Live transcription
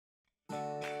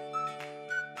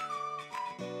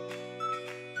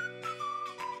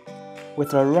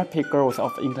With the rapid growth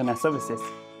of internet services,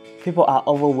 people are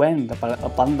overwhelmed by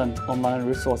abundant online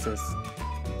resources.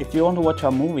 If you want to watch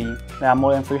a movie, there are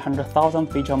more than 300,000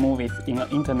 feature movies in an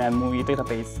internet movie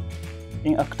database.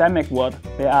 In academic world,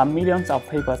 there are millions of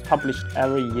papers published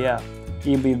every year.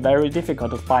 It will be very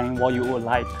difficult to find what you would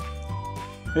like.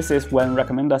 This is when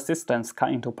recommender systems come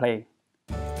into play.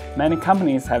 Many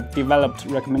companies have developed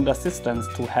recommender systems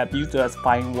to help users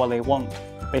find what they want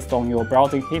based on your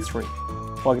browsing history.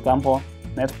 For example,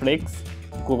 Netflix,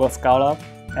 Google Scholar,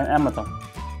 and Amazon.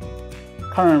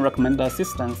 Current recommender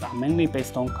systems are mainly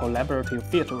based on collaborative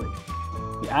filtering.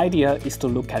 The idea is to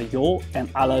look at your and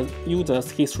other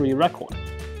users' history record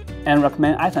and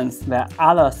recommend items that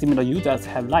other similar users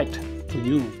have liked to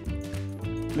you.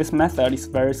 This method is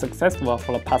very successful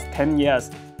for the past 10 years.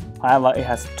 However, it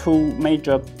has two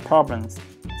major problems: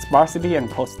 sparsity and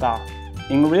cost star.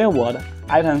 In real world,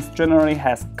 items generally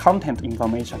has content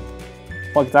information.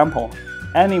 For example,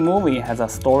 any movie has a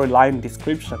storyline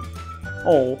description,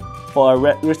 or for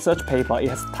a research paper it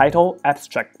has title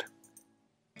abstract.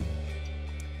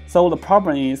 So the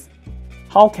problem is,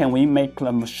 how can we make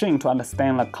the machine to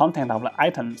understand the content of the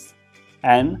items?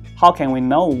 And how can we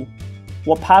know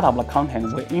what part of the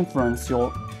content will influence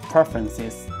your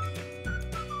preferences?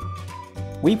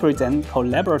 We present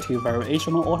collaborative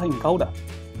variational autoencoder.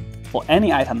 For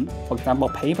any item, for example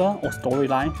paper or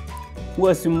storyline, we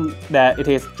assume that it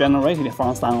is generated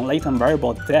from some latent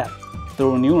variable Z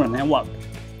through neural network.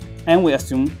 And we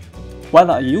assume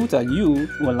whether a user U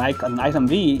will like an item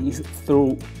V is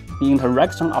through the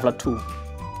interaction of the two.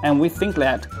 And we think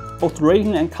that both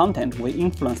rating and content will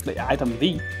influence the item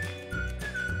V.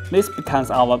 This becomes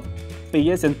our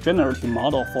Bayesian generative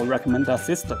model for recommender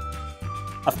system.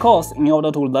 Of course, in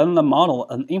order to learn the model,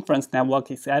 an inference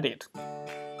network is added.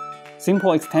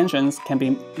 Simple extensions can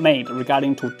be made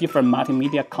regarding to different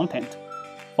multimedia content.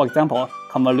 For example,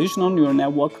 convolutional neural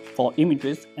network for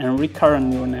images and recurrent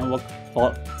neural network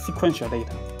for sequential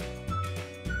data.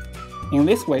 In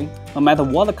this way, no matter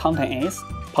what the content is,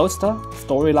 poster,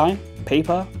 storyline,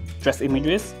 paper, dress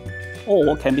images,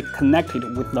 all can be connected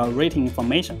with the rating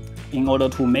information in order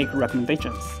to make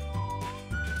recommendations.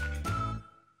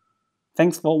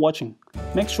 Thanks for watching.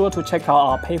 Make sure to check out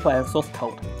our paper and source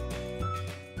code.